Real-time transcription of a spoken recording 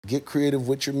get creative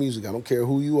with your music. I don't care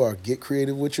who you are. Get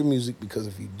creative with your music, because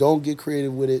if you don't get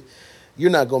creative with it,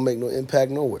 you're not going to make no impact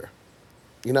nowhere.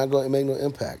 You're not going to make no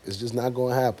impact. It's just not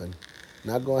going to happen.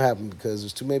 Not going to happen, because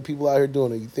there's too many people out here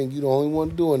doing it. You think you're the only one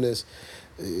doing this.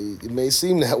 It may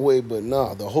seem that way, but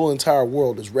nah, the whole entire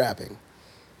world is rapping.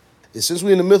 And since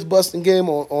we in the myth busting game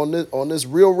on this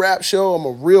real rap show, I'm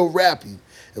a real rap you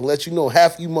and let you know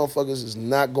half you motherfuckers is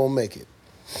not gonna make it.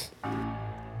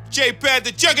 J-Pad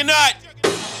the Juggernaut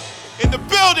in the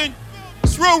building.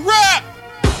 It's real rap.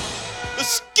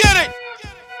 Let's get it.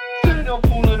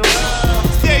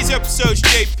 Today's episode's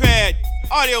J-Pad,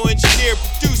 audio engineer,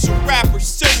 producer, rapper,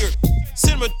 singer,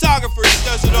 cinematographer. He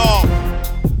does it all.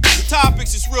 The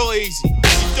topics is real easy.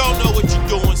 You don't know what you're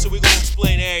doing, so we're gonna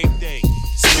explain everything.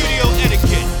 Studio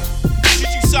etiquette.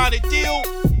 Should you sign a deal?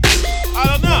 I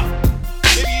don't know.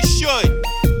 Maybe you should.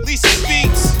 Lisa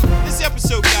Beats. This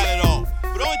episode got it all.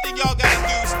 But the only thing y'all gotta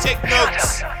do is take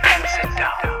notes.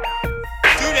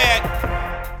 Do that.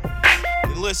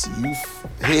 And listen. You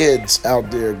heads out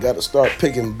there got to start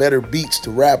picking better beats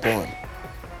to rap on.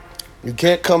 You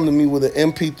can't come to me with an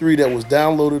MP3 that was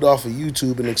downloaded off of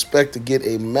YouTube and expect to get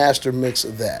a master mix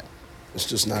of that. It's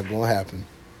just not going to happen.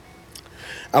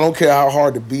 I don't care how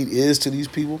hard the beat is to these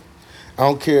people. I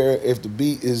don't care if the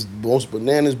beat is the most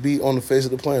bananas beat on the face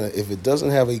of the planet. If it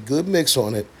doesn't have a good mix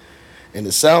on it, and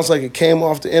it sounds like it came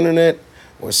off the internet,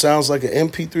 or it sounds like an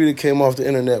MP3 that came off the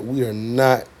internet, we are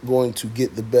not going to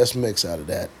get the best mix out of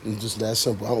that. It's just that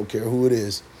simple. I don't care who it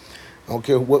is. I don't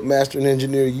care what mastering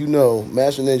engineer you know.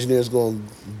 Mastering engineer is going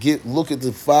to look at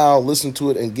the file, listen to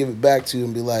it, and give it back to you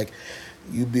and be like,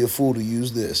 you'd be a fool to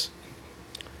use this.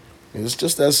 And it's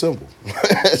just that simple.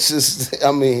 It's just,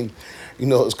 I mean, you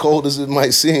know, as cold as it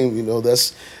might seem, you know,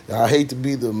 I hate to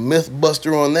be the myth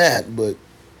buster on that, but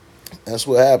that's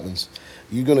what happens.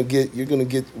 You're gonna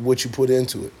get what you put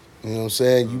into it. You know what I'm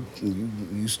saying?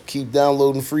 You keep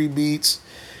downloading free beats.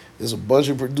 There's a bunch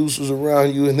of producers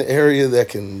around you in the area that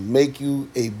can make you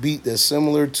a beat that's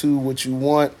similar to what you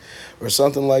want or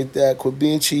something like that. Quit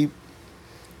being cheap.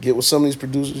 Get with some of these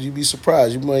producers. You'd be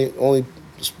surprised. You might only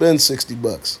spend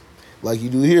 $60 like you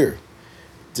do here,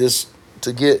 just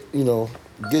to get you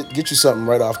something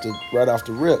right off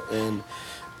the rip. And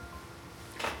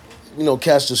you know,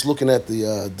 cats just looking at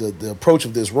the approach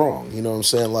of this wrong. You know what I'm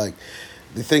saying? Like,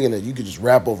 they're thinking that you could just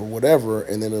rap over whatever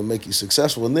and then it'll make you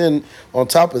successful. And then on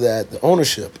top of that, the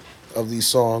ownership of these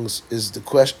songs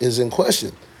is in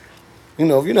question. You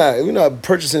know, if you're not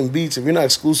purchasing beats, if you're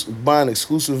not buying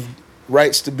exclusive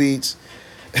rights to beats,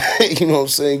 you know what I'm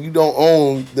saying, you don't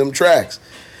own them tracks.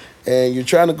 And you're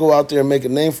trying to go out there and make a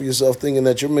name for yourself thinking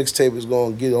that your mixtape is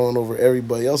going to get on over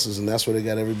everybody else's, and that's where they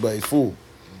got everybody fooled.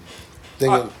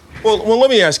 Well, let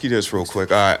me ask you this real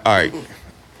quick. All right.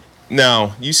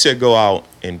 Now, you said go out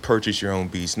and purchase your own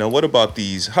beats. Now, what about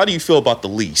these? How do you feel about the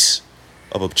lease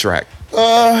of a track?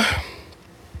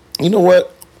 You know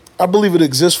what? I believe it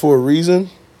exists for a reason,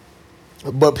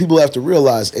 but people have to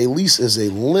realize a lease is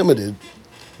a limited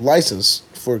license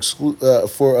for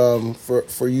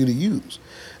you to use.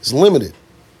 It's limited.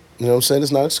 You know what I'm saying?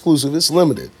 It's not exclusive. It's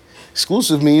limited.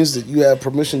 Exclusive means that you have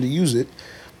permission to use it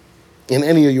in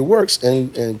any of your works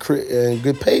and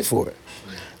get paid for it.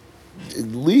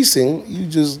 Leasing, you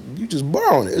just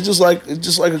borrowing it. It's just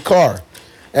like a car.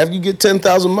 After you get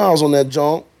 10,000 miles on that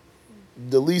junk,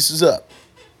 the lease is up.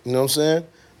 You know what I'm saying?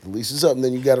 The lease is up, and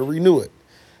then you got to renew it.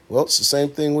 Well, it's the same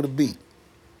thing with a beat.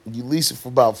 You lease it for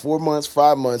about 4 months,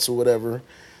 5 months, or whatever.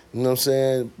 You know what I'm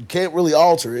saying? You can't really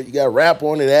alter it. You got to rap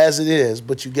on it as it is,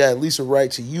 but you got at least a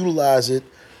right to utilize it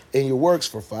in your works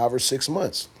for 5 or 6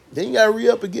 months. Then you got to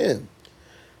re-up again.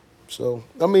 So,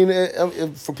 I mean,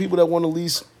 for people that want to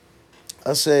lease,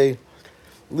 I say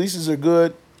leases are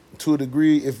good to a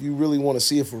degree if you really want to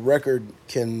see if a record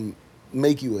can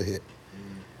make you a hit.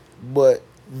 But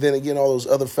then again, all those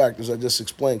other factors I just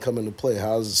explained come into play.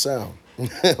 How does it sound?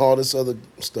 All this other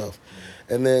stuff.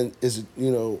 And then is it,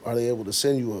 you know, are they able to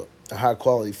send you a high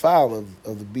quality file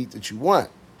of the beat that you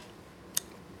want?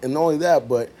 And not only that,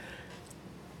 but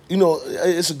you know,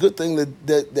 it's a good thing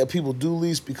that people do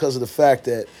lease because of the fact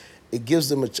that it gives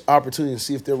them an opportunity to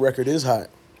see if their record is hot.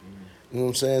 You know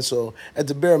what I'm saying? So at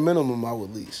the bare minimum, I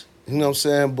would lease. You know what I'm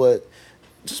saying? But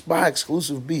just buy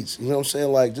exclusive beats. You know what I'm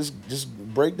saying? Like just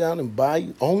break down and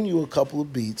own you a couple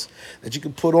of beats that you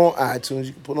can put on iTunes,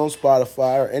 you can put on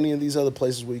Spotify or any of these other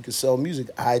places where you can sell music,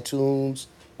 iTunes,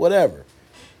 whatever.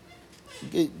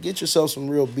 Get yourself some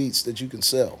real beats that you can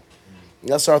sell.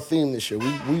 That's our theme this year.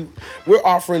 We're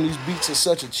offering these beats at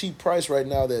such a cheap price right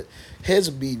now that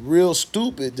heads would be real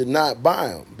stupid to not buy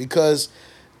them because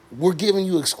we're giving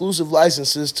you exclusive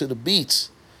licenses to the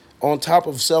beats on top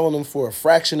of selling them for a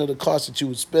fraction of the cost that you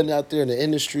would spend out there in the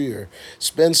industry or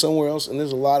spend somewhere else. And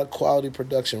there's a lot of quality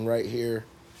production right here,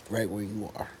 right where you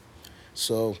are.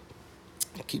 So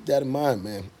keep that in mind,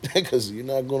 man, because you're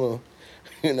not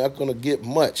gonna get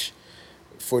much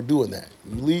for doing that.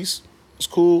 You lease, it's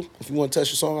cool if you want to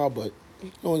test your song out, but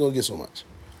you're only gonna get so much.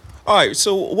 All right,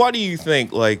 so why do you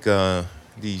think like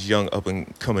these young up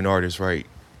and coming artists, right,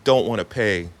 don't want to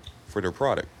pay for their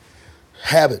product?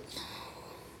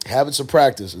 Habits of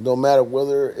practice. It don't matter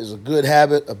whether it's a good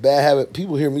habit, a bad habit.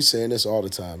 People hear me saying this all the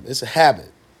time. It's a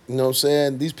habit. You know what I'm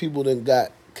saying? These people then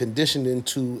got conditioned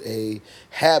into a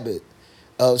habit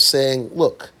of saying,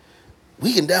 look,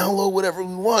 we can download whatever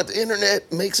we want. The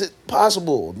internet makes it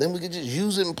possible. Then we can just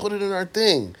use it and put it in our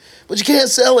thing. But you can't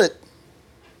sell it.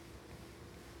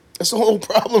 That's the whole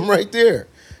problem right there.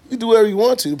 You can do whatever you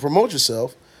want to promote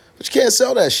yourself, but you can't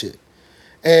sell that shit.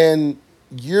 And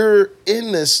you're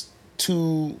in this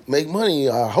to make money,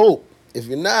 I hope. If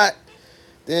you're not,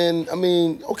 then I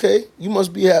mean, okay, you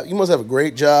must have a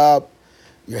great job.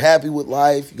 You're happy with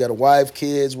life. You got a wife,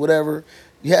 kids, whatever.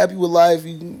 You're happy with life.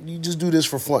 You just do this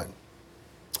for fun.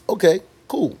 Okay,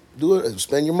 cool. Do it.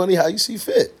 Spend your money how you see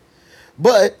fit.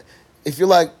 But if you're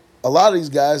like a lot of these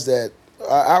guys that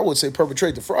I would say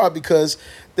perpetrate the fraud because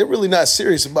they're really not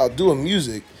serious about doing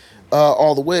music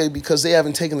all the way because they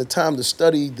haven't taken the time to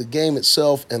study the game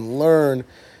itself and learn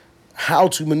how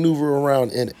to maneuver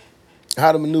around in it.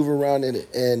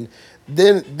 And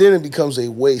then it becomes a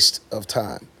waste of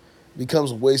time. It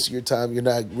becomes a waste of your time. You're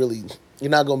not going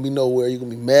to be nowhere. You're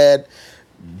going to be mad,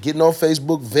 getting on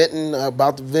Facebook, venting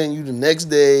about the venue the next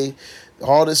day,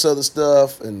 all this other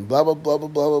stuff, and blah, blah, blah, blah,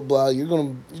 blah, blah, blah. You're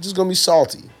just going to be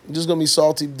salty. You're just going to be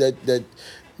salty that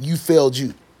you failed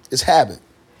you. It's habit.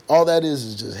 All that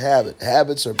is just habit.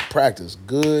 Habits are practice.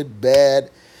 Good, bad,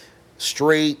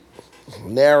 straight,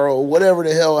 narrow, whatever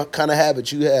the hell kind of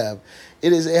habit you have.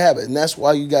 It is a habit. And that's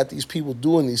why you got these people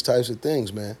doing these types of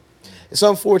things, man. It's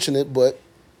unfortunate, but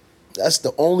that's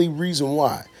the only reason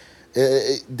why.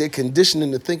 They're conditioned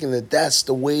into thinking that that's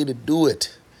the way to do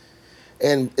it.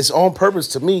 And it's on purpose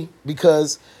to me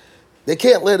because they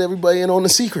can't let everybody in on the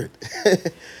secret.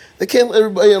 They can't let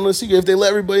everybody in on the secret. If they let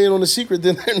everybody in on the secret,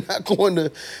 then they're not going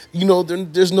to,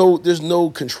 there's no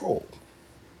control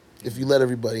if you let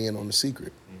everybody in on the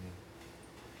secret.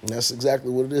 And that's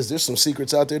exactly what it is. There's some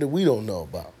secrets out there that we don't know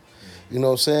about. You know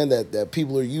what I'm saying? That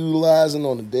people are utilizing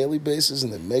on a daily basis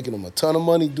and they're making them a ton of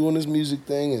money doing this music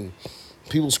thing and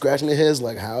people scratching their heads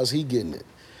like, how is he getting it?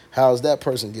 How is that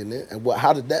person getting it? And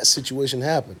how did that situation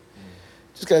happen?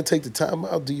 Just got to take the time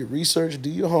out, do your research, do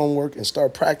your homework, and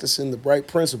start practicing the right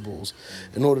principles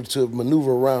in order to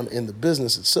maneuver around in the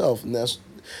business itself. And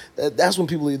that's when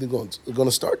people are either going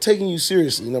to start taking you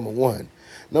seriously, number one.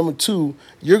 Number two,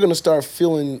 you're going to start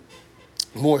feeling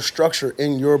more structure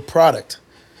in your product.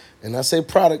 And I say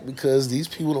product because these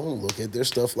people don't look at their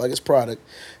stuff like it's product.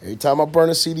 Every time I burn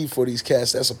a CD for these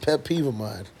cats, that's a pet peeve of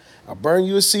mine. I burn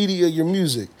you a CD of your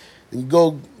music, and you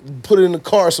go put it in the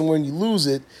car somewhere and you lose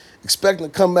it, expecting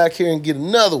to come back here and get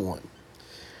another one.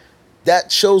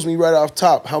 That shows me right off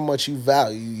top how much you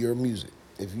value your music.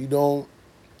 If you don't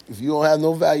have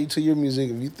no value to your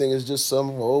music, if you think it's just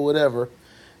some or whatever,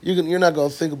 you're not going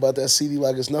to think about that CD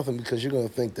like it's nothing because you're going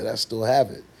to think that I still have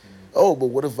it. Oh, but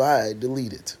what if I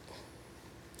delete it?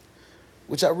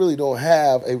 Which I really don't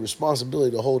have a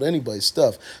responsibility to hold anybody's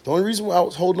stuff. The only reason why I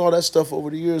was holding all that stuff over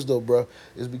the years, though, bro,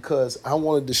 is because I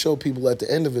wanted to show people at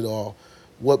the end of it all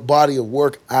what body of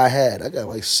work I had. I got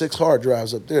like 6 hard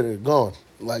drives up there that are gone.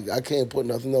 Like, I can't put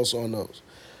nothing else on those.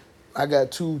 I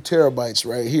got 2 terabytes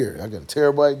right here. I got a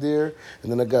terabyte there,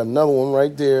 and then I got another one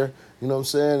right there. You know what I'm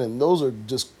saying? And those are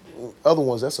just other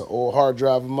ones. That's an old hard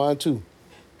drive of mine, too.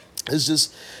 It's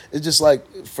just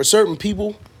like, for certain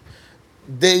people,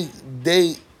 they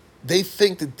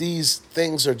think that these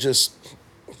things are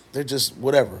they're just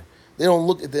whatever. They don't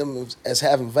look at them as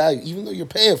having value, even though you're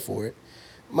paying for it.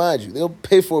 Mind you, they'll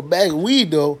pay for a bag of weed,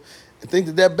 though, and think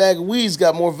that bag of weed's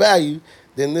got more value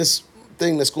than this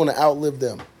thing that's going to outlive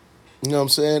them. You know what I'm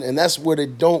saying? And that's where they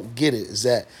don't get it, is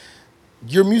that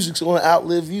your music's going to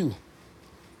outlive you.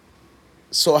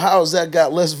 So how has that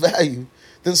got less value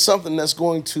than something that's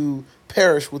going to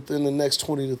perish within the next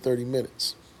 20 to 30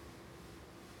 minutes?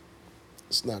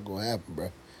 It's not going to happen, bro.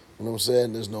 You know what I'm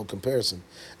saying? There's no comparison.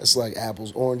 It's like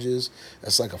apples, oranges.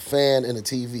 That's like a fan and a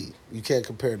TV. You can't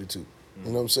compare the two.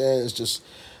 You know what I'm saying? That's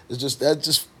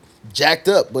just jacked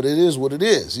up, but it is what it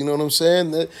is. You know what I'm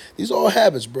saying? These are all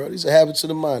habits, bro. These are habits of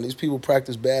the mind. These people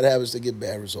practice bad habits, they get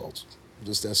bad results.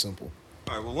 Just that simple.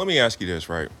 All right, well, let me ask you this,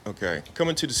 right? Okay,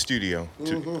 coming to the studio,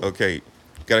 okay,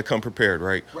 got to come prepared,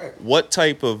 right? Right. What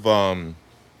type of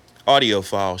audio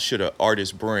file should an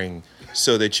artist bring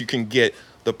so that you can get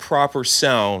the proper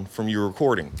sound from your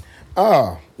recording?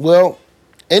 Well,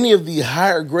 any of the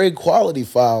higher grade quality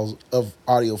files of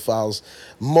audio files,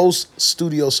 most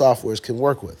studio softwares can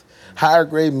work with. Higher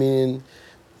grade meaning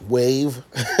Wave,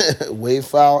 Wave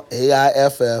file,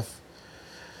 AIFF,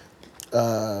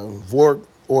 Vork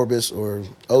Orbis or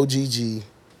OGG,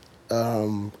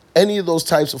 any of those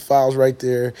types of files right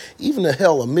there, even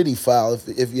a MIDI file,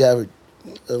 if you have it,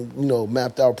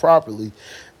 mapped out properly,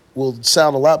 will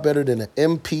sound a lot better than an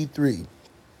MP3.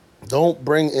 Don't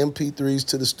bring MP3s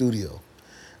to the studio.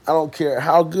 I don't care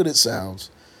how good it sounds.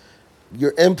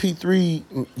 Your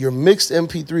MP3, your mixed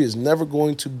MP3 is never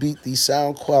going to beat the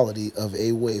sound quality of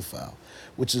a WAV file,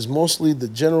 which is mostly the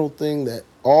general thing that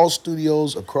all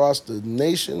studios across the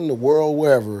nation, the world,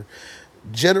 wherever,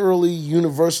 generally,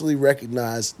 universally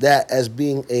recognize that as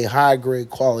being a high-grade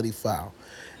quality file,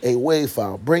 a WAV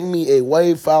file. Bring me a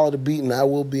WAV file of the beat and I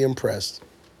will be impressed.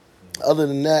 Other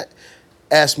than that,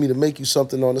 ask me to make you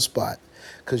something on the spot,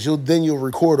 because you'll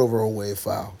record over a WAV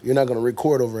file. You're not going to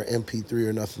record over an MP3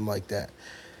 or nothing like that.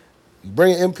 You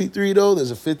bring an MP3, though,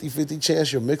 there's a 50-50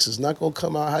 chance your mix is not going to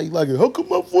come out how you like it. How come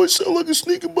my voice sound like it's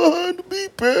sneaking behind the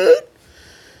beat pad?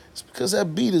 It's because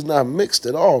that beat is not mixed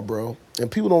at all, bro. And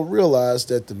people don't realize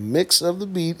that the mix of the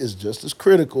beat is just as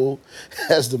critical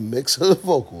as the mix of the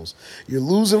vocals. You're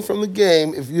losing from the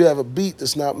game if you have a beat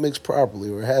that's not mixed properly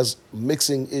or has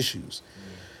mixing issues.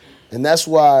 And that's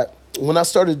why when I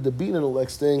started the Beat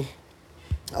Intellects thing,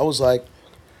 I was like,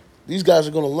 these guys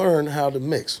are going to learn how to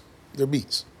mix their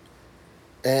beats.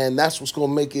 And that's what's going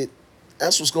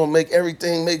to make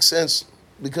everything make sense,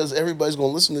 because everybody's going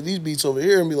to listen to these beats over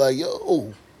here and be like,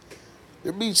 yo,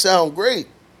 their beats sound great.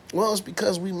 Well, it's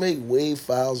because we make WAV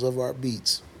files of our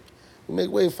beats. We make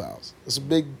WAV files. It's a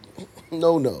big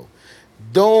no-no.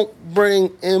 Don't bring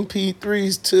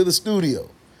MP3s to the studio.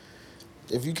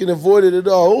 If you can avoid it at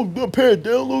all,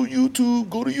 download YouTube,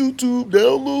 go to YouTube,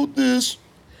 download this.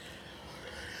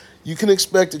 You can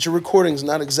expect that your recording is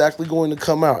not exactly going to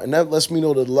come out. And that lets me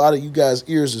know that a lot of you guys'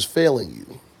 ears is failing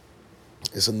you.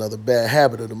 It's another bad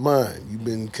habit of the mind. You've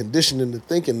been conditioned into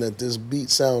thinking that this beat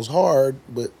sounds hard,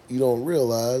 but you don't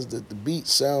realize that the beat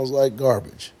sounds like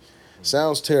garbage. It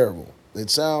sounds terrible. It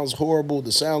sounds horrible.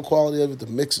 The sound quality of it, the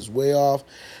mix is way off.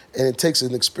 And it takes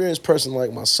an experienced person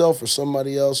like myself or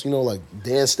somebody else, like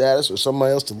Dan Status or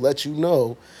somebody else, to let you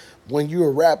know when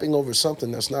you're rapping over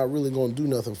something that's not really going to do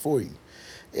nothing for you.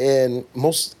 And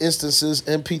most instances,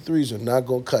 MP3s are not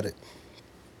going to cut it.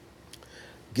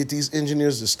 Get these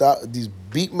engineers to stop. These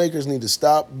beat makers need to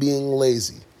stop being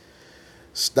lazy.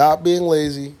 Stop being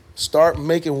lazy. Start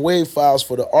making WAV files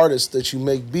for the artists that you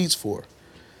make beats for.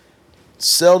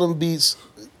 Sell them beats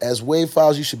as WAV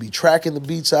files. You should be tracking the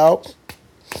beats out,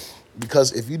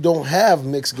 because if you don't have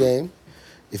mix game,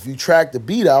 if you track the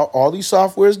beat out, all these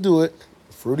softwares do it.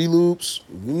 Fruity Loops,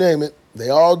 you name it, they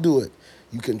all do it.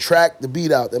 You can track the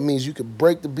beat out. That means you can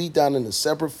break the beat down into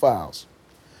separate files.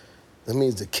 That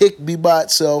means the kick be by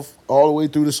itself all the way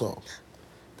through the song.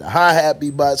 The hi-hat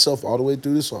be by itself all the way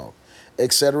through the song,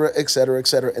 et cetera, et cetera, et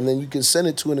cetera. And then you can send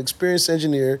it to an experienced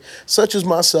engineer, such as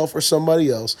myself or somebody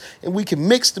else, and we can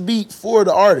mix the beat for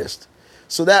the artist.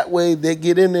 So that way they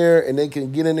get in there and they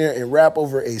can get in there and rap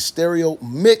over a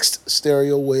mixed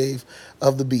stereo wave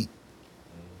of the beat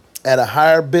at a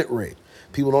higher bit rate.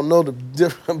 People don't know the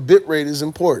different bit rate is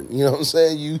important. You know what I'm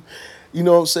saying? You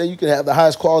know what I'm saying? You can have the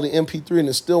highest quality MP3 and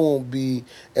it still won't be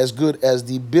as good as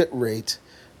the bit rate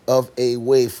of a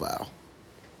WAV file.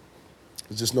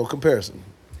 There's just no comparison.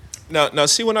 Now,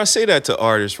 see, when I say that to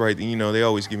artists, right, they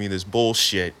always give me this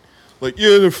bullshit. Like,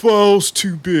 yeah, the file's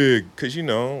too big. Because,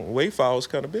 WAV file's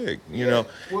kind of big, know.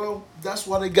 Well, that's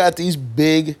why they got these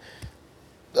big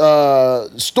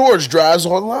storage drives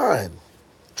online.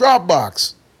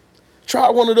 Dropbox. Try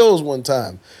one of those one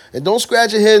time. And don't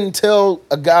scratch your head and tell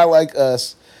a guy like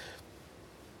us,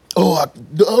 I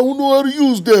don't know how to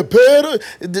use that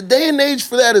pad. The day and age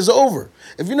for that is over.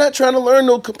 If you're not trying to learn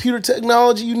no computer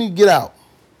technology, you need to get out.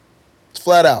 It's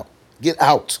flat out. Get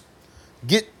out.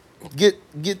 Get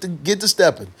to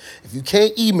stepping. If you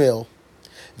can't email,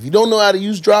 if you don't know how to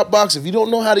use Dropbox, if you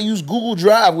don't know how to use Google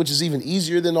Drive, which is even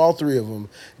easier than all three of them,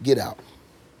 get out.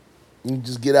 You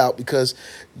just get out, because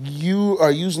you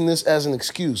are using this as an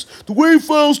excuse. The WAV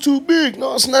file's too big.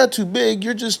 No, it's not too big.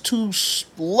 You're just too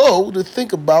slow to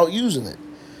think about using it,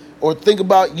 or think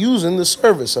about using the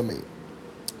service, And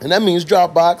that means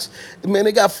Dropbox. Man,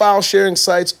 they got file sharing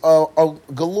sites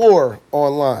galore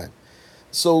online.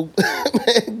 So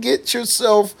get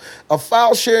yourself a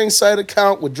file sharing site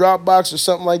account with Dropbox or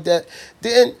something like that.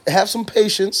 Then have some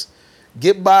patience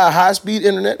Get by a high-speed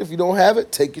internet. If you don't have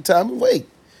it, take your time and wait.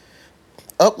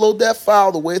 Upload that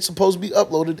file the way it's supposed to be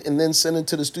uploaded and then send it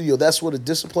to the studio. That's what a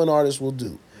disciplined artist will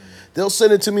do. They'll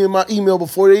send it to me in my email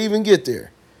before they even get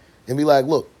there and be like,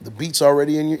 look, the beat's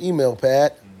already in your email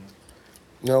pad.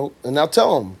 You know, and I'll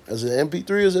tell them, is it an MP3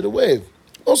 or is it a wave?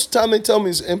 Most of the time they tell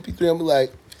me it's an MP3, I'm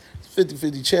like,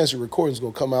 50-50 chance your recording's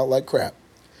going to come out like crap.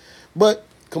 But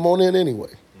come on in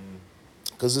anyway,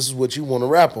 because this is what you want to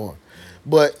rap on.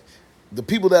 But the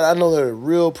people that I know that are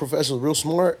real professionals, real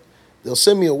smart, they'll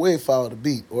send me a wave file of the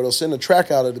beat, or they'll send a track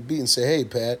out of the beat and say, hey,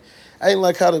 Pat, I didn't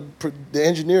like how the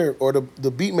engineer or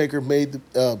the beat maker made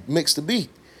mix the beat.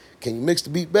 Can you mix the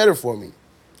beat better for me?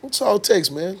 That's all it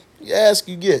takes, man. You ask,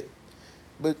 you get.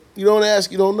 But you don't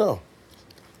ask, you don't know.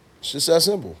 It's just that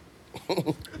simple.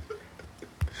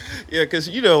 Yeah, because,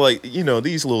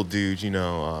 these little dudes,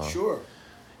 Sure.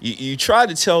 You try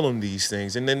to tell them these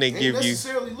things, and then they give you... Ain't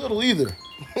necessarily little either.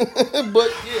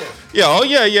 But, yeah. Yeah, oh,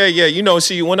 yeah.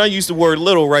 See, when I use the word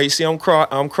little, right, see, I'm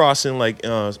crossing, like,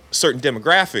 certain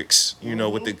demographics,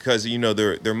 with it, because,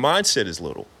 their mindset is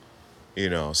little.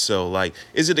 So, like,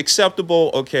 is it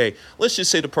acceptable? Okay, let's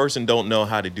just say the person don't know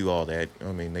how to do all that.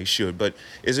 I mean, they should. But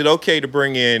is it okay to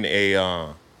bring in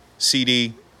a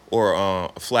CD or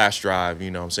a flash drive,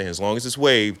 what I'm saying, as long as it's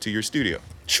waved to your studio?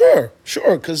 Sure,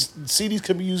 because CDs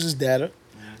can be used as data,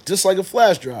 just like a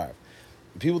flash drive.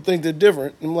 People think they're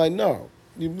different. I'm like, no.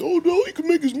 You can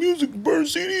make his music burn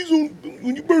CDs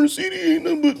when you burn a CD, ain't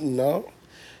nothing but... No.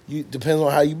 Depends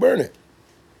on how you burn it.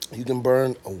 You can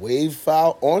burn a wave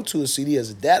file onto a CD as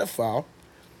a data file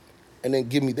and then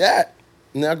give me that,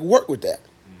 and then I can work with that.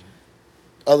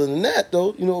 Other than that,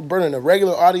 though, burning a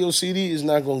regular audio CD is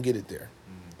not going to get it there.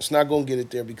 It's not going to get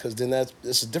it there because then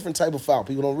it's a different type of file.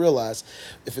 People don't realize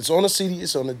if it's on a CD,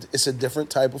 it's a different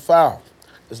type of file.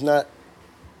 It's not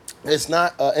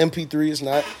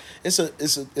MP3.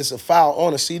 It's a file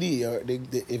on a CD.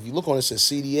 If you look on it, it says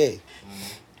CDA.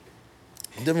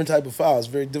 Different type of file. It's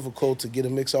very difficult to get a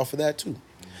mix off of that too.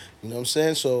 You know what I'm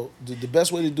saying? So the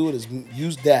best way to do it is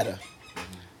use data,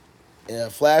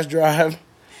 flash drive,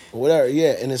 or whatever.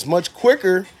 Yeah, and it's much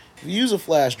quicker if you use a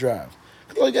flash drive.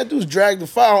 All you got to do is drag the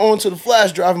file onto the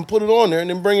flash drive and put it on there and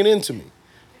then bring it in to me.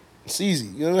 It's easy.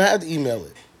 You don't have to email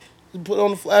it. Just put it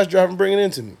on the flash drive and bring it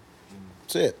in to me.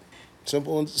 That's it.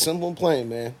 Simple and plain,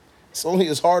 man. It's only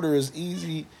as hard or as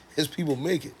easy as people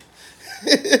make it.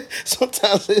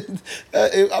 Sometimes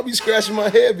I'll be scratching my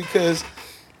head because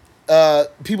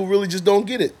people really just don't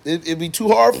get it. It'd be too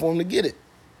hard for them to get it.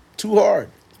 Too hard.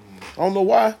 I don't know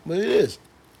why, but it is.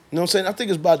 You know what I'm saying? I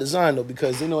think it's by design, though,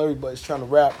 because they know everybody's trying to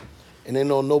rap, and they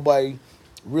know nobody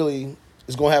really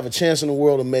is going to have a chance in the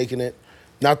world of making it.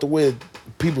 Not the way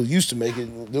people used to make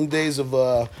it. Them days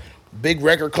of big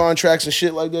record contracts and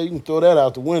shit like that, you can throw that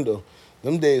out the window.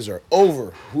 Them days are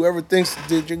over. Whoever thinks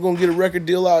that you're going to get a record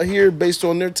deal out here based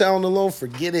on their talent alone,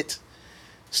 forget it.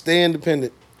 Stay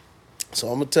independent. So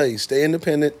I'm going to tell you, stay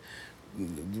independent.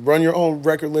 Run your own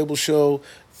record label show.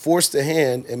 Force the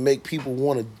hand and make people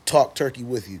want to talk turkey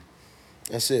with you.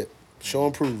 That's it. Show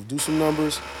and prove. Do some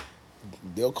numbers.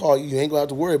 They'll call you. You ain't going to have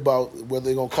to worry about whether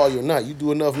they're going to call you or not. You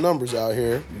do enough numbers out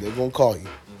here, they're going to call you.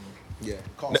 Yeah,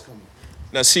 call's coming.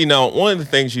 Now, one of the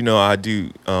things, I do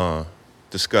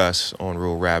discuss on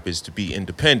Real Rap is to be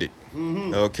independent.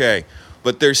 Mm-hmm. Okay.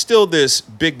 But there's still this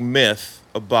big myth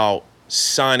about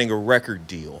signing a record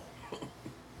deal.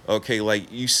 Okay, like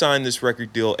you sign this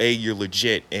record deal, you're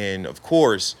legit, and of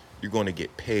course, you're going to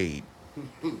get paid.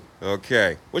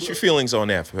 Okay. What's your feelings on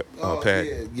that, Pat?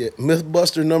 Yeah.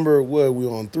 Mythbuster number, what are we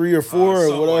on, 3 or 4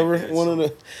 or whatever? Like one of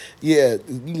the, yeah,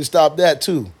 you can stop that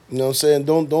too. You know what I'm saying?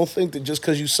 Don't think that just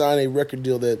because you sign a record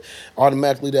deal that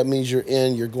automatically that means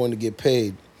you're going to get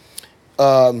paid.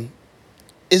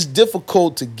 It's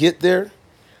difficult to get there,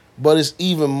 but it's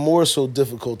even more so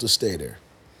difficult to stay there.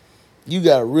 You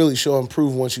got to really show and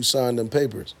prove once you sign them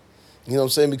papers. You know what I'm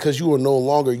saying? Because you are no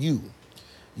longer you.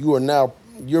 You are now,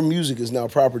 your music is now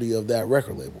property of that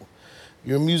record label.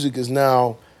 Your music is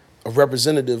now a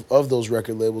representative of those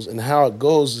record labels, and how it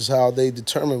goes is how they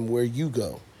determine where you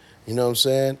go. You know what I'm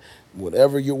saying?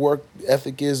 Whatever your work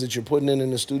ethic is that you're putting in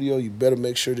the studio, you better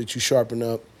make sure that you sharpen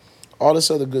up. All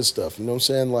this other good stuff, you know what I'm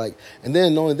saying? Like, and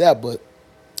then not only that, but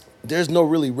there's no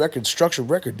really structured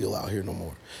record deal out here no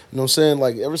more. You know what I'm saying?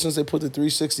 Like, ever since they put the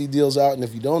 360 deals out, and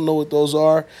if you don't know what those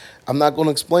are, I'm not going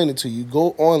to explain it to you.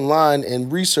 Go online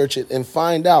and research it and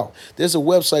find out. There's a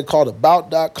website called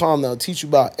about.com that'll teach you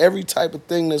about every type of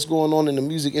thing that's going on in the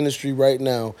music industry right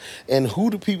now, and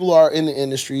who the people are in the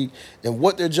industry, and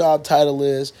what their job title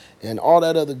is, and all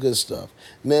that other good stuff.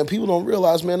 Man, people don't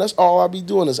realize, man, that's all I be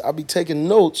doing is I be taking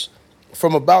notes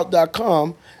from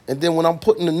about.com, and then when I'm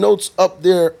putting the notes up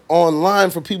there online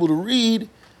for people to read,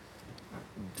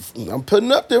 I'm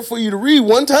putting up there for you to read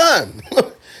one time.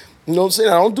 You know what I'm saying?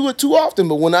 I don't do it too often,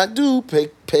 but when I do, pay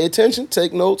attention,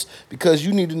 take notes, because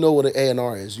you need to know what an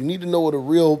A&R is. You need to know what a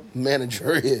real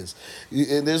manager is.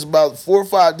 And there's about 4 or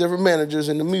 5 different managers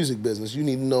in the music business. You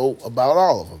need to know about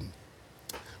all of them.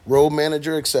 Road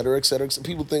manager, et cetera, et cetera.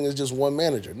 People think it's just one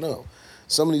manager. No.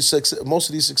 Most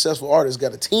of these successful artists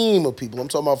got a team of people. I'm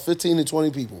talking about 15 to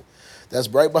 20 people that's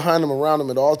right behind them, around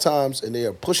them at all times, and they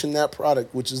are pushing that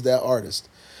product, which is that artist.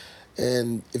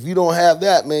 And if you don't have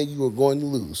that, man, you are going to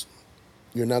lose.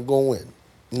 You're not going to win.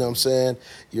 You know what I'm saying?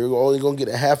 You're only going to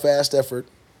get a half-assed effort,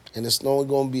 and it's only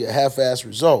going to be a half-assed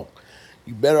result.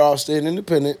 You better off staying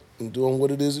independent and doing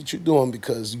what it is that you're doing,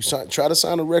 because you try to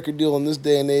sign a record deal in this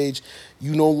day and age,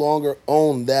 you no longer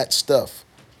own that stuff.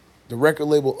 The record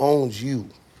label owns you.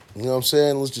 You know what I'm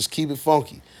saying? Let's just keep it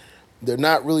funky. They're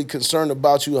not really concerned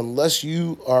about you unless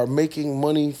you are making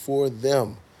money for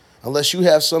them. Unless you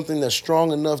have something that's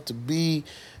strong enough to be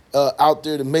out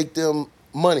there to make them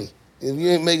money. If you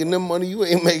ain't making them money, you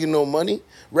ain't making no money.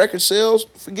 Record sales,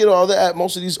 forget all that.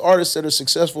 Most of these artists that are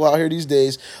successful out here these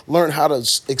days learn how to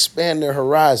expand their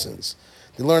horizons.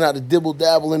 They learn how to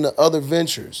dibble-dabble into other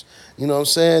ventures. You know what I'm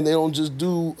saying? They don't just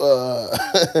do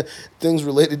things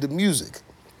related to music.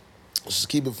 Let's just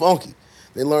keep it funky.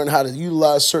 They learn how to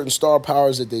utilize certain star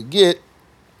powers that they get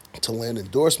to land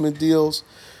endorsement deals,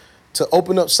 to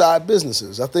open up side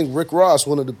businesses. I think Rick Ross,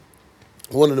 one of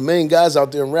the main guys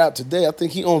out there in rap today, I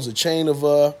think he owns a chain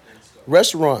of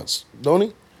restaurants, don't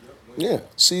he? Yeah.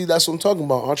 See, that's what I'm talking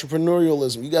about,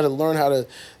 entrepreneurialism. You got to learn how to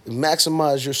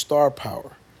maximize your star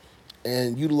power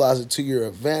and utilize it to your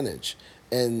advantage,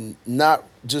 and not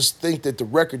just think that the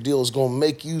record deal is going to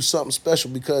make you something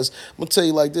special. Because I'm going to tell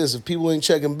you like this, if people ain't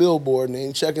checking Billboard and they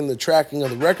ain't checking the tracking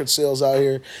of the record sales out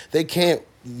here, they can't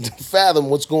fathom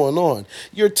what's going on.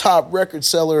 Your top record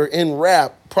seller in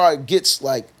rap probably gets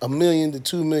like 1 million to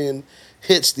 2 million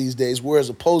hits these days, whereas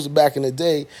opposed to back in the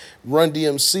day, Run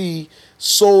DMC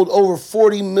sold over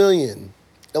 40 million.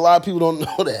 A lot of people don't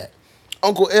know that.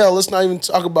 Uncle L, let's not even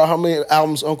talk about how many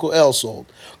albums Uncle L sold.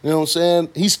 You know what I'm saying?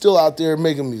 He's still out there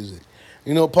making music.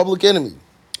 You know, Public Enemy.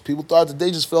 People thought that they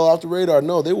just fell off the radar.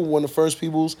 No, they were one of the first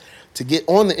people to get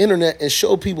on the internet and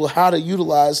show people how to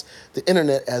utilize the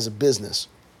internet as a business.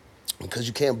 Because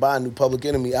you can't buy a new Public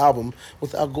Enemy album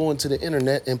without going to the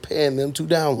internet and paying them to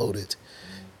download it.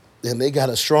 And they got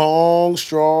a strong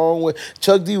way.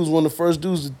 Chuck D was one of the first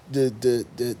dudes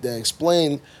that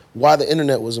explained why the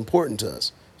internet was important to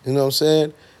us. You know what I'm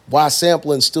saying? Why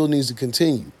sampling still needs to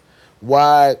continue.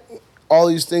 Why all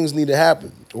these things need to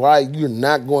happen. Why you're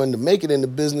not going to make it in the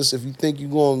business if you think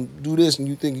you're going to do this and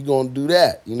you think you're going to do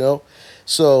that, you know?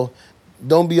 So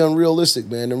don't be unrealistic,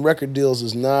 man. Them record deals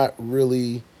is not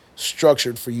really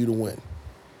structured for you to win.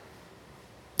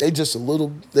 They just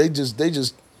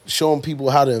showing people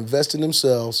how to invest in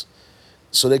themselves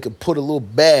so they could put a little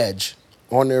badge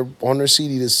on their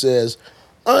CD that says,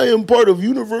 I am part of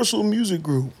Universal Music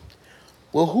Group.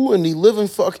 Well, who in the living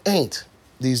fuck ain't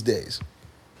these days?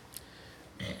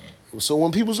 So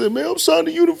when people say, man, I'm signed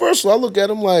to Universal, I look at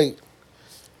them like,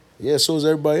 yeah, so is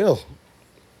everybody else.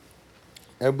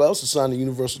 Everybody else is signed to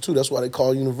Universal too. That's why they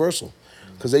call Universal.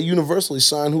 Because they universally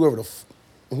sign whoever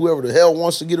the hell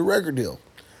wants to get a record deal.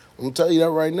 I'm going to tell you that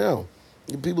right now.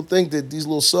 People think that these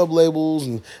little sub-labels,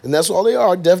 and that's all they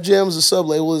are. Def Jam is a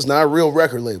sub-label. It's not a real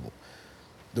record label.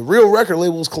 The real record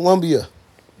label is Columbia.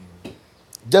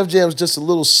 Def Jam is just a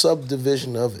little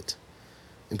subdivision of it.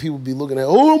 And people be looking at,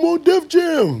 oh, I'm on Def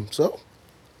Jam. So,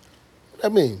 what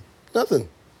that mean? Nothing.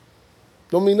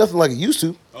 Don't mean nothing like it used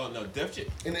to. Oh, no,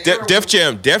 Def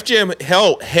Jam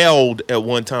held at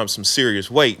one time some serious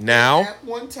weight. Now, at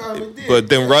one time it did. But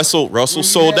then Russell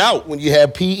sold out. When you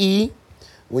had PE,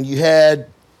 when you had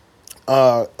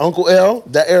Uncle L,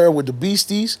 that era with the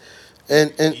Beasties,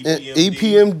 and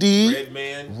EPMD,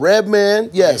 Redman,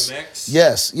 yes,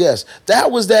 DMX. yes.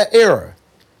 That was that era.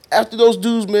 After those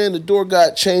dudes, man, the door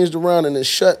got changed around and it's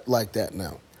shut like that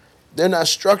now. They're not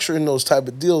structuring those type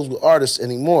of deals with artists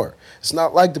anymore. It's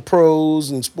not like the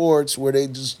pros and sports where they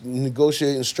just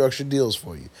negotiate and structure deals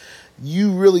for you.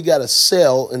 You really got to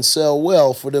sell and sell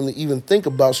well for them to even think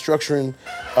about structuring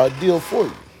a deal for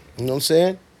you. You know what I'm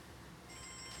saying?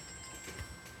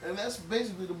 And that's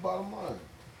basically the bottom line.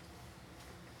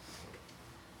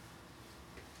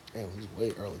 Damn, he's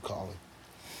way early calling.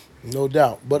 No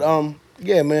doubt. But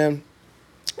yeah, man.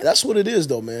 That's what it is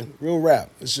though, man. Real rap.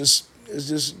 It's just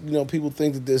people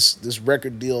think that this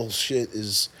record deal shit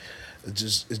is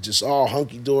just all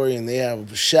hunky dory and they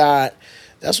have a shot.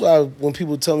 That's why when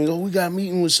people tell me, "Oh, we got a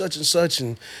meeting with such and such,"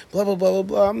 and blah blah blah blah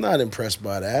blah, I'm not impressed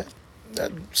by that.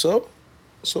 So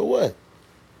what?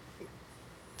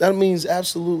 That means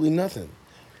absolutely nothing.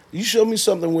 You show me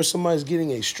something where somebody's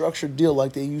getting a structured deal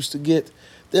like they used to get,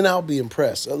 then I'll be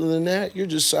impressed. Other than that, you're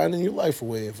just signing your life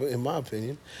away, in my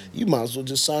opinion. You might as well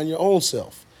just sign your own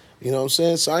self. You know what I'm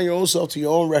saying? Sign your own self to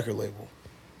your own record label.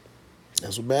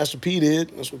 That's what Master P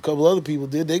did. That's what a couple other people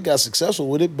did. They got successful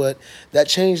with it, but that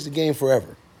changed the game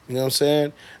forever. You know what I'm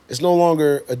saying? It's no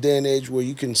longer a day and age where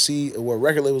you can see, where a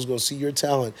record label's going to see your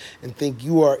talent and think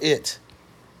you are it.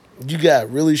 You got to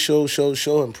really show,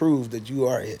 and prove that you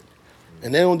are it.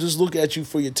 And they don't just look at you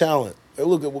for your talent. They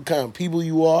look at what kind of people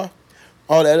you are,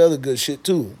 all that other good shit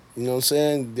too. You know what I'm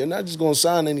saying? They're not just going to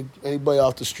sign anybody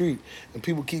off the street. And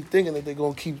people keep thinking that they're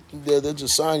going to they'll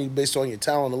just sign you based on your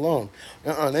talent alone.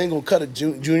 They ain't going to cut it,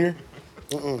 Junior.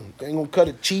 They ain't going to cut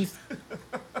it, Chief.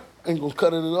 Ain't going to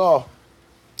cut it at all.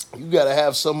 You got to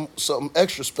have something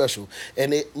extra special.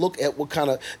 And they look at what kind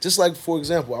of, just like, for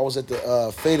example, I was at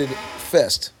the Faded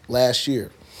Fest last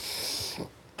year.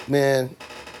 Man,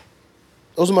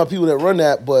 those are my people that run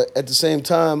that, but at the same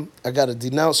time, I got to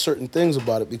denounce certain things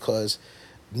about it because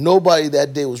nobody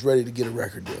that day was ready to get a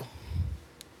record deal.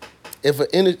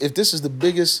 If this is the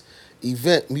biggest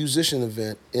musician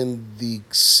event in the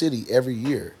city every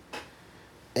year,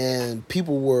 and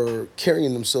people were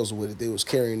carrying themselves with it, they was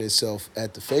carrying themselves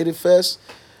at the Faded Fest,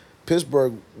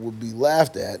 Pittsburgh would be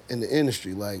laughed at in the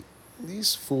industry. Like,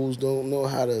 these fools don't know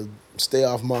how to stay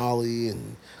off Molly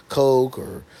and Coke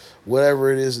or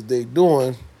whatever it is that they're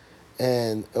doing,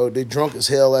 and they drunk as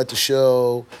hell at the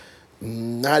show,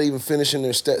 not even finishing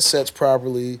their sets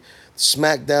properly,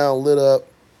 SmackDown lit up.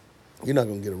 You're not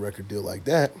going to get a record deal like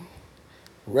that.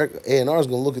 A&R is going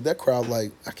to look at that crowd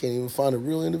like, I can't even find a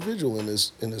real individual in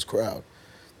this crowd.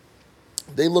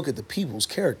 They look at the people's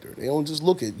character. They don't just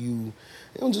look at you.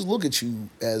 They don't just look at you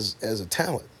as a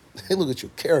talent. They look at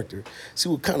your character, see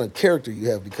what kind of character you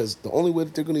have, because the only way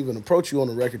that they're going to even approach you on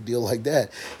a record deal like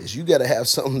that is you got to have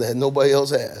something that nobody else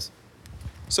has.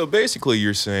 So basically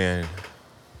you're saying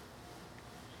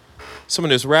some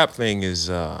of this rap thing is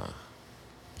a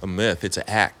myth. It's an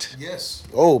act. Yes.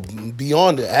 Oh,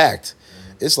 beyond the act.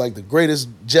 It's like the greatest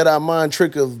Jedi mind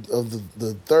trick of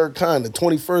the third kind, the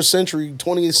 21st century,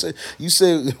 20th, you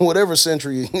say whatever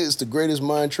century, it's the greatest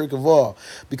mind trick of all.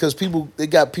 Because they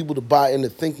got people to buy into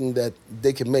thinking that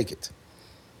they can make it.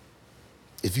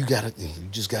 If you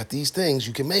just got these things,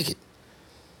 you can make it.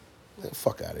 Man,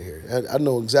 fuck out of here. I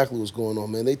know exactly what's going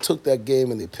on, man. They took that game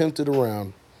and they pimped it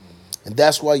around. And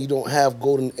that's why you don't have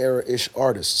golden era-ish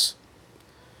artists.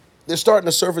 They're starting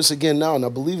to surface again now, and I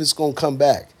believe it's going to come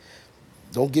back.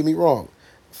 Don't get me wrong.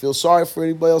 I feel sorry for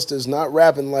anybody else that's not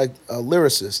rapping like a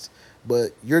lyricist,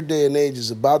 but your day and age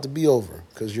is about to be over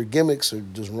because your gimmicks are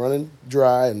just running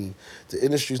dry and the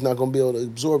industry's not going to be able to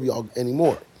absorb y'all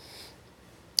anymore.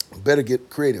 Better get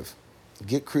creative.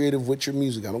 Get creative with your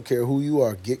music. I don't care who you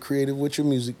are. Get creative with your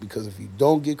music, because if you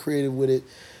don't get creative with it,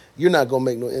 you're not going to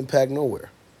make no impact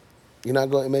nowhere. You're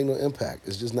not going to make no impact.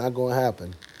 It's just not going to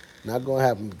happen. Not going to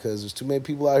happen because there's too many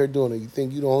people out here doing it. You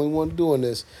think you're the only one doing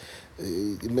this.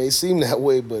 It may seem that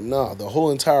way, but nah, the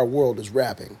whole entire world is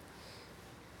rapping.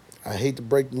 I hate to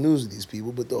break the news to these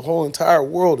people, but the whole entire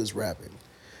world is rapping.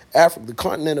 The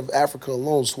continent of Africa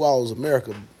alone swallows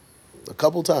America a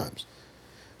couple times.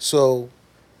 So,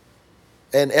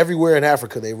 and everywhere in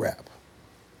Africa they rap.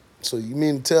 So you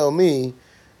mean to tell me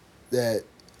that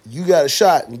you got a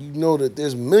shot and you know that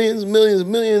there's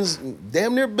millions,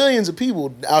 damn near billions of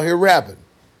people out here rapping?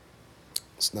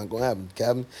 It's not going to happen,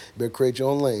 Captain. You better create your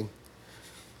own lane.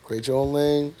 Create your own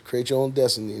lane, create your own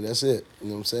destiny. That's it. You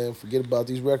know what I'm saying? Forget about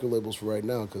these record labels for right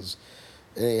now, because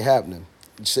it ain't happening.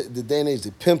 The day and age, they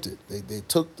pimped it. They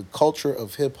took the culture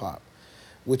of hip-hop,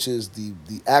 which is the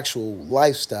actual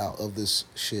lifestyle of this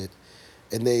shit,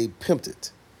 and they pimped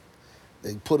it.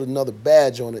 They put another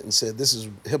badge on it and said, this is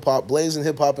hip-hop, blazing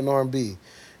hip-hop and R&B.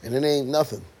 And it ain't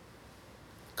nothing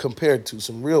compared to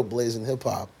some real blazing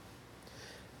hip-hop.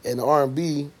 And the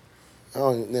R&B, I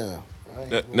don't know.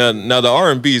 Now the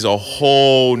R&B is a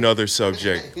whole nother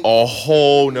subject, a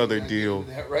whole nother deal.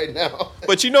 That right now.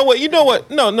 But you know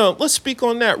what? No. Let's speak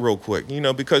on that real quick.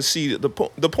 Because see, the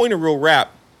point of real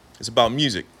rap is about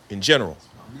music in general.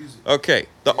 Okay,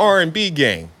 the R&B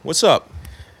game. What's up?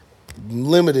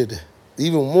 Limited,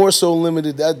 even more so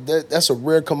limited. That's a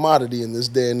rare commodity in this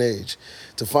day and age.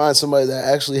 To find somebody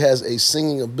that actually has a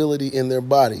singing ability in their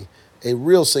body, a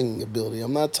real singing ability.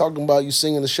 I'm not talking about you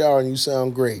sing in the shower and you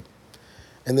sound great,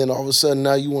 and then all of a sudden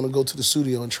now you want to go to the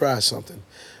studio and try something.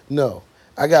 No,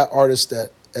 I got artists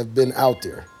that have been out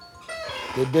there.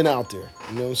 They've been out there.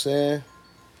 You know what I'm saying?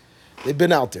 They've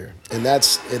been out there, and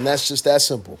that's just that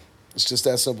simple. It's just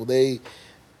that simple. They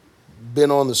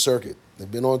been on the circuit. They've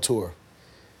been on tour.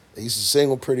 They used to sing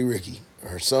with Pretty Ricky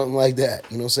or something like that.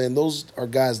 You know what I'm saying? Those are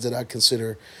guys that I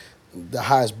consider the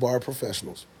highest bar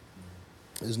professionals.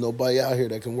 There's nobody out here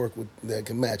that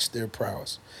can match their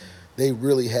prowess. They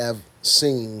really have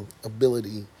singing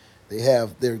ability.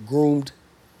 They're groomed,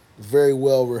 very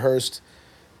well rehearsed.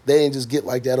 They ain't just get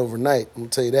like that overnight. I'm gonna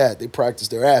tell you that. They practice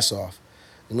their ass off.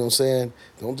 You know what I'm saying?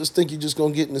 Don't just think you're just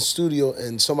gonna get in the studio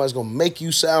and somebody's gonna make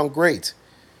you sound great.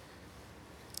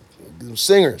 Them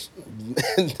singers,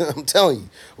 I'm telling you,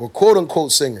 or quote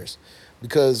unquote singers,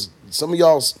 because some of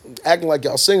y'all acting like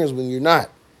y'all singers when you're not.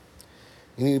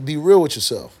 You need to be real with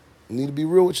yourself. You need to be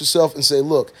real with yourself and say,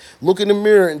 look in the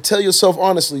mirror and tell yourself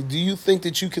honestly, do you think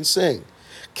that you can sing?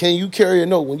 Can you carry a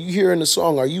note? When you hear in the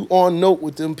song, are you on note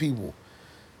with them people?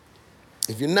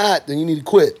 If you're not, then you need to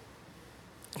quit.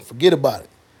 Forget about it.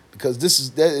 Because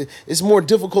it's more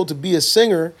difficult to be a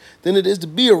singer than it is to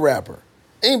be a rapper.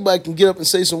 Anybody can get up and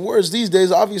say some words these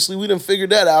days. Obviously, we done figured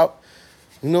that out.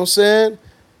 You know what I'm saying?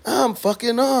 I'm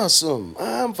fucking awesome.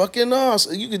 I'm fucking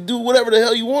awesome. You can do whatever the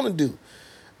hell you want to do.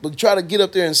 But try to get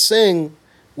up there and sing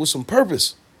with some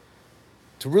purpose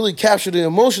to really capture the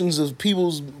emotions of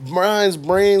people's minds,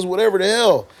 brains, whatever the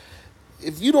hell.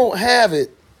 If you don't have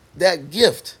it, that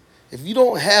gift, if you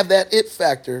don't have that it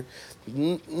factor,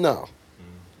 no,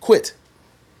 quit.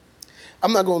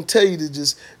 I'm not going to tell you to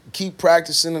just keep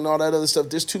practicing and all that other stuff.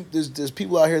 There's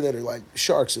people out here that are like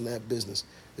sharks in that business.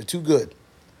 They're too good.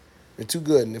 They're too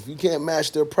good. And if you can't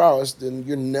match their prowess, then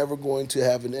you're never going to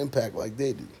have an impact like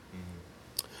they do.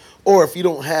 Or if you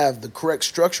don't have the correct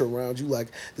structure around you, like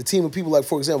the team of people, like,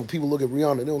 for example, people look at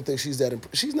Rihanna, they don't think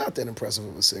she's not that impressive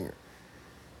of a singer.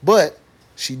 But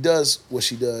she does what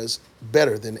she does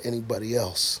better than anybody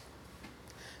else.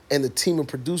 And the team of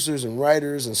producers and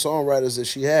writers and songwriters that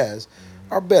she has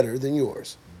are better than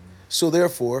yours. So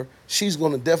therefore, she's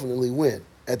going to definitely win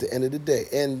at the end of the day.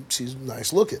 And she's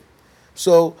nice looking.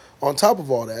 So on top of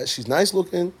all that, she's nice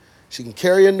looking. She can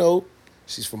carry a note.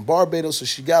 She's from Barbados, so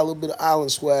she got a little bit of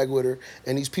island swag with her.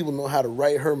 And these people know how to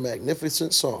write her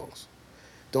magnificent songs.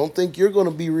 Don't think you're going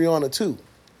to be Rihanna too,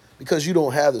 because you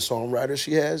don't have the songwriters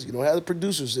she has. You don't have the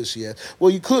producers that she has.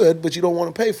 Well, you could, but you don't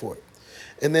want to pay for it.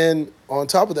 And then on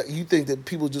top of that, you think that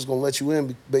people are just going to let you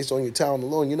in based on your talent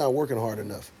alone. You're not working hard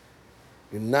enough.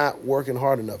 You're not working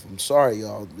hard enough. I'm sorry,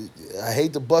 y'all. I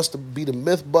hate to be the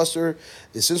myth buster.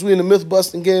 And since we're in the myth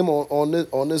busting game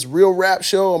on this real rap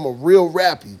show, I'm a real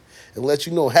rap you and let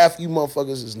you know half you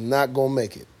motherfuckers is not going to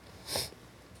make it.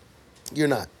 You're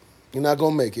not. You're not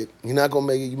going to make it. You're not going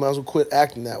to make it. You might as well quit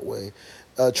acting that way,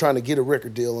 trying to get a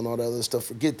record deal and all that other stuff.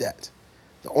 Forget that.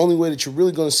 The only way that you're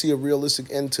really going to see a realistic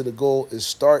end to the goal is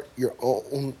start your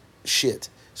own shit.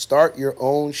 Start your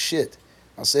own shit.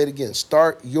 I'll say it again.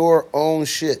 Start your own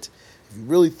shit. If you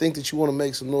really think that you want to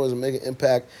make some noise and make an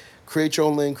impact, create your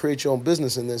own lane, create your own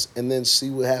business in this, and then see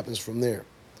what happens from there.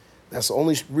 That's the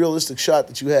only realistic shot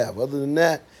that you have. Other than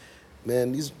that,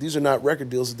 man, these are not record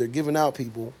deals that they're giving out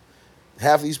people.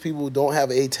 Half of these people don't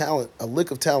have a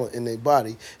lick of talent in their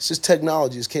body. It's just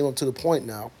technology has came up to the point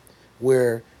now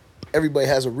where everybody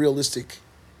has a realistic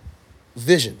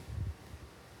vision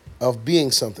of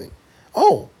being something.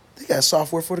 Oh, they got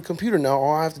software for the computer now.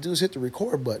 All I have to do is hit the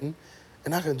record button,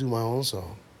 and I can do my own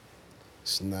song.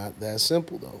 It's not that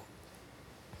simple, though.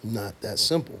 Not that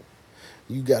simple.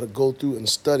 You got to go through and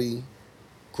study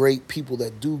great people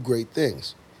that do great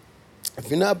things. If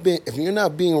you're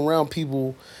not being around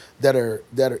people that are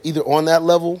either on that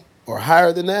level or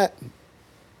higher than that,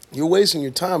 you're wasting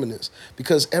your time in this,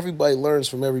 because everybody learns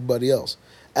from everybody else.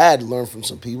 I had to learn from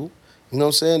some people. You know what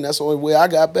I'm saying? That's the only way I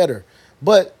got better.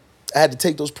 But I had to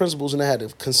take those principles and I had to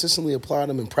consistently apply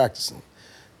them and practice them.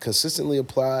 Consistently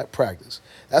apply, practice.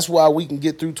 That's why we can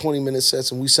get through 20-minute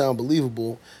sets and we sound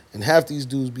believable, and half these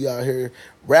dudes be out here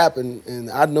rapping, and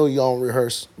I know y'all don't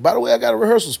rehearse. By the way, I got a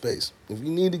rehearsal space. If you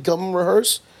need to come and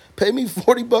rehearse, pay me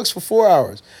 $40 for 4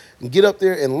 hours and get up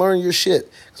there and learn your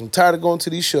shit, because I'm tired of going to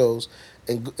these shows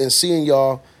and seeing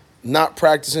y'all not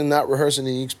practicing, not rehearsing,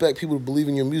 and you expect people to believe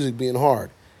in your music being hard.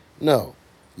 No.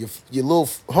 Your little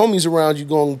homies around you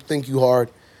going to think you hard,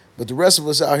 but the rest of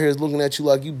us out here is looking at you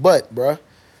like you butt, bruh.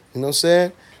 You know what I'm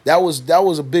saying? That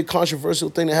was a big controversial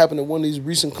thing that happened at one of these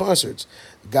recent concerts.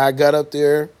 The guy got up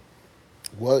there,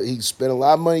 he spent a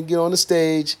lot of money to get on the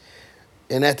stage,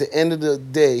 and at the end of the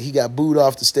day, he got booed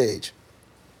off the stage.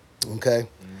 Okay?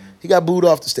 He got booed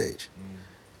off the stage.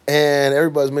 And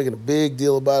everybody's making a big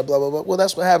deal about it, blah, blah, blah. Well,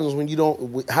 that's what happens when you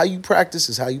don't, how you practice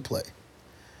is how you play.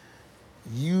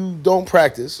 You don't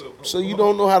practice, so you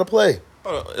don't know how to play.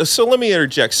 So let me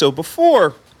interject. So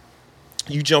before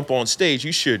you jump on stage,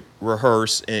 you should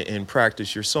rehearse and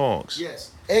practice your songs.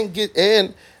 Yes,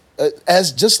 and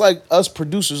as just like us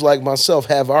producers like myself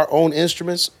have our own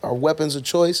instruments, our weapons of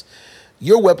choice.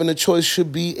 Your weapon of choice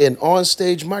should be an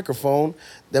on-stage microphone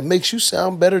that makes you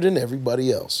sound better than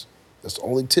everybody else. That's the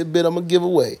only tidbit I'm gonna give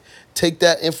away. Take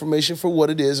that information for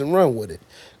what it is and run with it.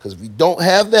 Because if you don't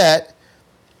have that,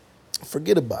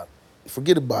 forget about it.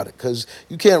 Forget about it. Because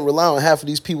you can't rely on half of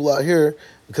these people out here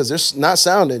because they're not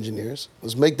sound engineers.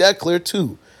 Let's make that clear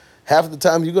too. Half of the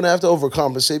time you're gonna have to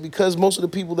overcompensate because most of the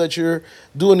people that you're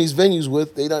doing these venues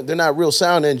with, they're not real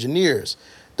sound engineers.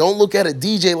 Don't look at a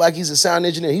DJ like he's a sound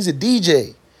engineer. He's a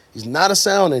DJ. He's not a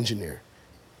sound engineer.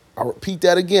 I'll repeat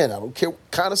that again. I don't care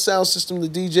what kind of sound system the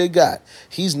DJ got.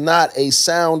 He's not a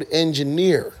sound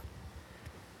engineer.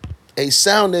 A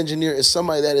sound engineer is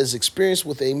somebody that is experienced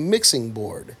with a mixing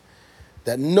board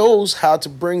that knows how to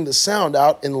bring the sound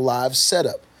out in live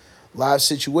setup, live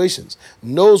situations,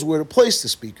 knows where to place the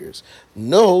speakers,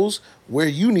 knows where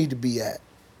you need to be at,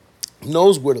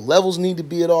 knows where the levels need to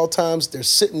be at all times. They're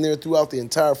sitting there throughout the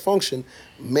entire function,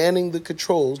 manning the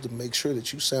controls to make sure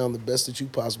that you sound the best that you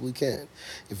possibly can.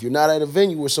 If you're not at a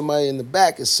venue where somebody in the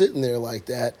back is sitting there like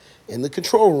that in the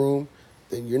control room,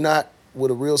 then you're not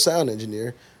with a real sound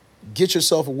engineer. Get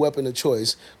yourself a weapon of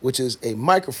choice, which is a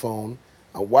microphone,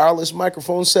 a wireless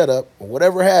microphone setup, or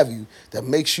whatever have you, that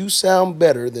makes you sound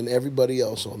better than everybody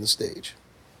else on the stage.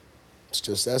 It's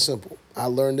just that simple. I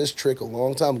learned this trick a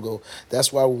long time ago.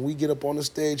 That's why when we get up on the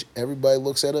stage, everybody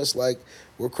looks at us like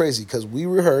we're crazy because we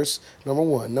rehearse, number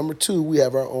one. Number two, we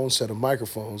have our own set of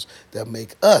microphones that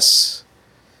make us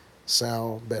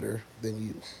sound better than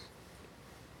you.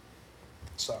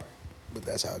 Sorry, but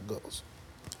that's how it goes.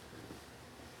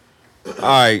 All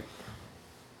right.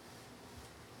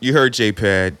 You heard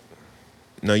J-Pad.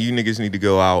 Now you niggas need to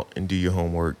go out and do your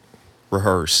homework.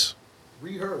 Rehearse.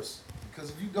 Rehearse. Because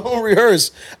if you don't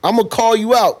rehearse, I'm going to call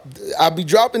you out. I'll be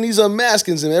dropping these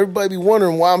unmaskings, and everybody be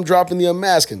wondering why I'm dropping the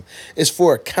unmasking. It's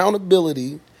for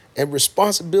accountability and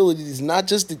responsibilities, not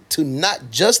just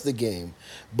the game,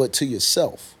 but to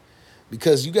yourself.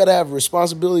 Because you got to have a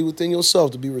responsibility within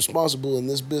yourself to be responsible in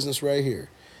this business right here.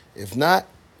 If not,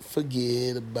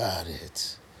 forget about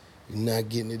it. You're not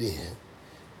getting it in.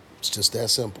 It's just that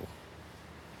simple.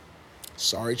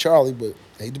 Sorry, Charlie, but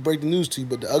I hate to break the news to you,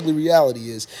 but the ugly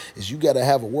reality is you got to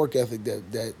have a work ethic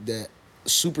that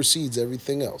supersedes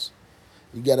everything else.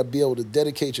 You got to be able to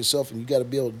dedicate yourself, and you got to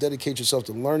be able to dedicate yourself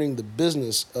to learning the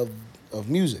business of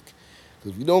music.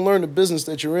 Because if you don't learn the business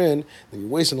that you're in, then you're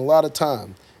wasting a lot of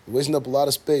time. You're wasting up a lot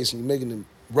of space, and you're making it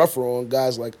rougher on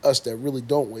guys like us that really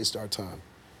don't waste our time,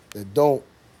 that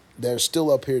are still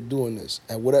up here doing this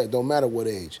at whatever, don't matter what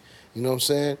age. You know what I'm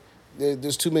saying?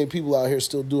 There's too many people out here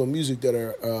still doing music that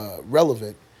are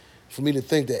relevant for me to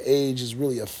think that age is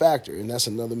really a factor, and that's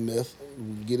another myth.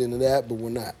 We can get into that, but we're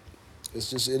not.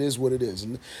 It is what it is.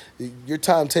 And your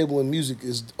timetable in music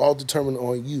is all determined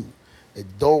on you. It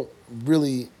don't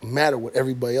really matter what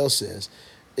everybody else says.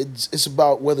 It's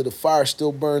about whether the fire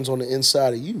still burns on the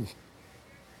inside of you.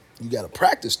 You got to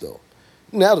practice, though.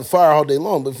 You can have the fire all day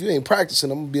long, but if you ain't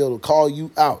practicing, I'm going to be able to call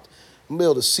you out. I'm going to be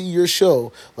able to see your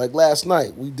show. Like last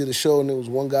night, we did a show, and there was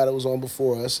one guy that was on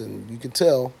before us, and you can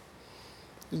tell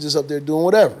he's just up there doing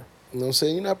whatever. You know what I'm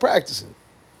saying? You're not practicing.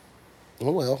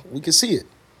 Oh, well, we can see it.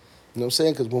 You know what I'm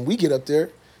saying? Because when we get up there,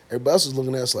 everybody else is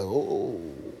looking at us like, oh,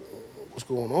 what's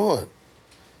going on?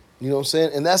 You know what I'm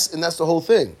saying? And that's the whole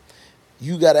thing.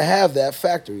 You got to have that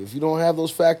factor. If you don't have those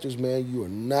factors, man, you are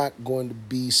not going to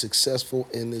be successful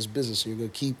in this business. You're going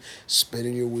to keep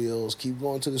spinning your wheels, keep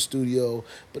going to the studio,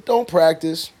 but don't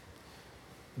practice.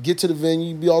 Get to the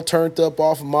venue, be all turned up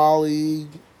off of Molly,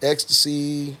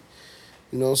 ecstasy.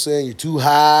 You know what I'm saying? You're too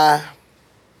high.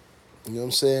 You know what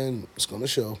I'm saying? It's going to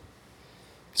show.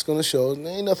 It's going to show.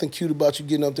 There ain't nothing cute about you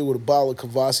getting up there with a bottle of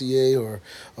Cavassier or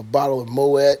a bottle of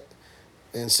Moet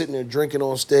and sitting there drinking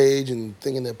on stage and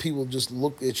thinking that people just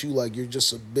look at you like you're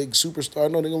just a big superstar.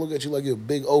 No, they're going to look at you like you're a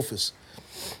big oafus.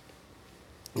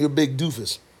 You're a big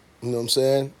doofus. You know what I'm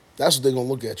saying? That's what they're going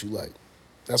to look at you like.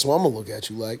 That's what I'm going to look at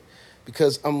you like,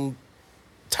 because I'm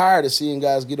tired of seeing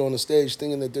guys get on the stage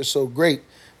thinking that they're so great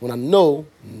when I know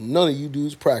none of you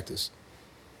dudes practice.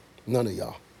 None of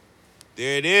y'all.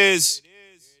 There it is.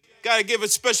 Gotta give a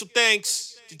special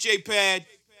thanks to J-Pad.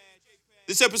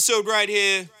 This episode right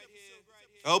here,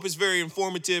 I hope it's very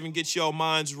informative and gets y'all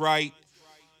minds right.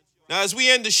 Now, as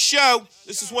we end the show,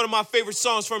 this is one of my favorite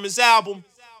songs from his album,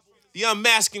 The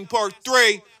Unmasking Part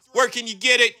 3. Where can you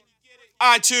get it?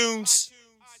 iTunes.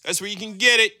 That's where you can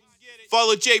get it.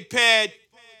 Follow J-Pad,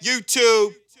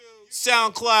 YouTube,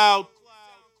 SoundCloud,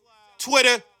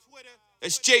 Twitter.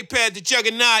 That's J-Pad the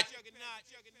Juggernaut.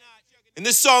 And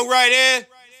this song right here,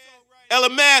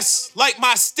 LMS, Like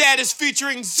My Status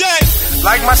featuring Zay.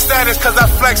 Like my status cause I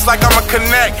flex like I'm a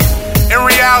connect. In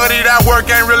reality that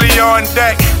work ain't really on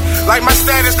deck. Like my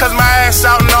status cause my ass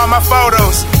out in all my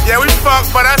photos. Yeah, we fuck,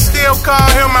 but I still call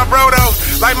him my bro though.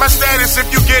 Like my status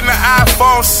if you getting an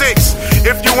iPhone 6.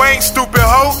 If you ain't stupid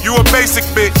hoe, you a basic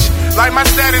bitch. Like my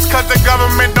status cause the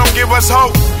government don't give us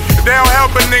hope. If they don't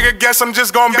help a nigga, guess I'm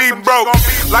just gonna be broke.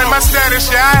 Like my status,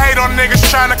 yeah, I hate on niggas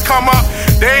trying to come up.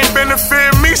 They ain't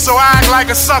benefiting me, so I act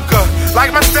like a sucker. Like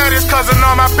my status, cause in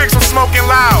all my pics I'm smoking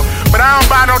loud. But I don't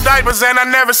buy no diapers and I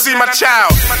never see my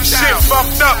child. Shit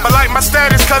fucked up, but like my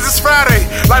status, cause it's Friday.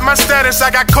 Like my status,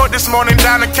 I got caught this morning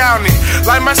down the county.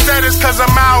 Like my status, cause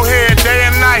I'm out here day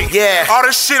and night. Yeah. All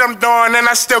the shit I'm doing and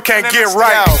I still can't get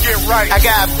right. I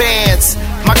got bands,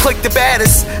 my click the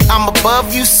baddest. I'm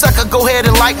above you, sucker, go ahead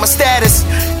and like my status.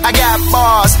 I got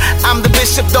bars, I'm the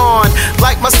Bishop Dawn.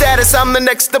 Like my status, I'm the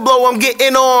next to blow, I'm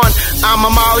getting on. I'm a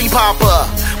Molly Popper,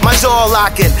 my jaw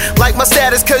locking. Like my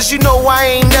status, cause you know I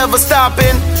ain't never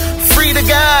stopping. Free the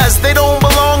guys, they don't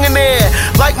belong in there.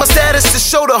 Like my status to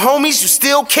show the homies you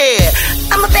still care.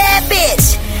 I'm a bad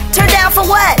bitch. Turn down for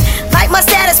what? Like my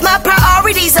status, my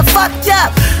priorities are fucked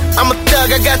up. I'm a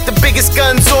thug, I got the biggest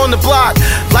guns on the block.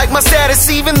 Like my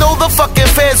status, even though the fucking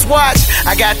feds watch.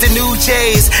 I got the new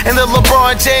J's and the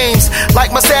LeBron James.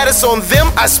 Like my status on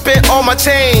them, I spent all my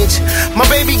change. My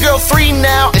baby girl 3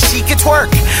 now, and she can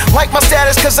twerk. Like my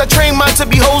status, cause I trained mine to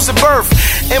be hoes at birth.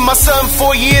 And my son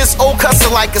 4 years old,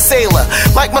 cussing like a sailor.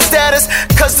 Like my status,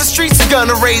 cause the streets are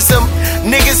gonna raise him.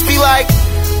 Niggas be like,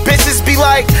 bitches be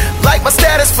like my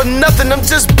status for nothing, I'm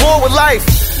just bored with life.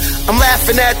 I'm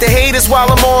laughing at the haters while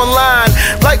I'm online.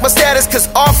 Like my status, cause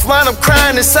offline I'm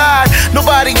crying inside.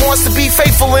 Nobody wants to be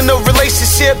faithful in a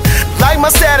relationship. Like my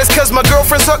status, cause my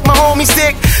girlfriend sucked my homie's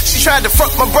dick. She tried to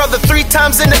fuck my brother 3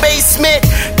 times in the basement.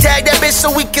 Tag that bitch so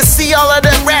we can see all of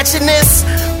that ratchetness.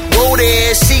 Whoa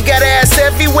there, she got ass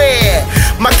everywhere.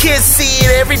 My kids see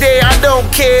it every day, I don't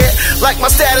care. Like my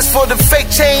status for the fake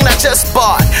chain I just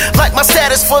bought. Like my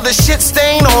status for the shit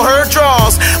stain on her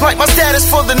drawers. Like my status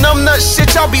for the numb nut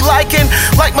shit y'all be liking.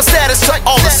 Like my status like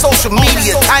all the social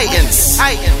media titans.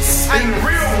 In the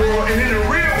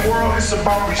real world, it's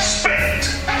about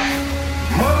respect.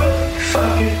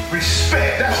 Motherfucking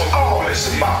respect. That's all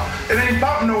it's about. It ain't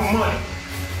about no money.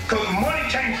 Cause money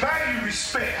can't buy you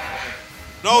respect.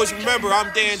 And always remember,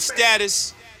 I'm Dan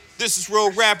Status. This is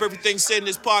Real Rap. Everything said in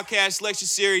this podcast lecture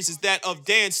series is that of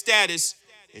Dan Status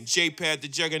and J-Pad the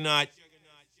Juggernaut.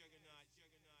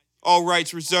 All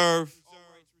rights reserved.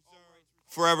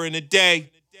 Forever and a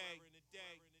day.